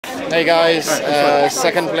Hey guys,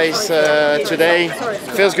 second place today.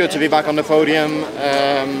 Feels good to be back on the podium.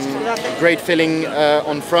 Great feeling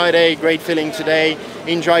on Friday, great feeling today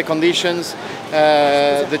in dry conditions.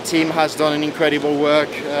 The team has done an incredible work,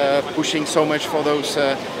 pushing so much for those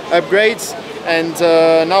upgrades. And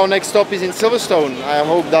now next stop is in Silverstone. I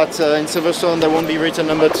hope that in Silverstone there won't be written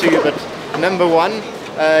number 2 but number 1.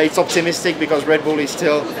 It's optimistic because Red Bull is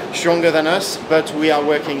still stronger than us, but we are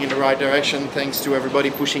working in the right direction thanks to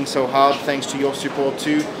everybody pushing so hard, thanks to your support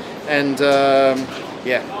too. And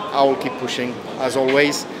yeah, I will keep pushing as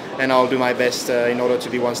always, and I'll do my best in order to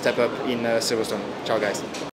be one step up in Silverstone. Ciao guys.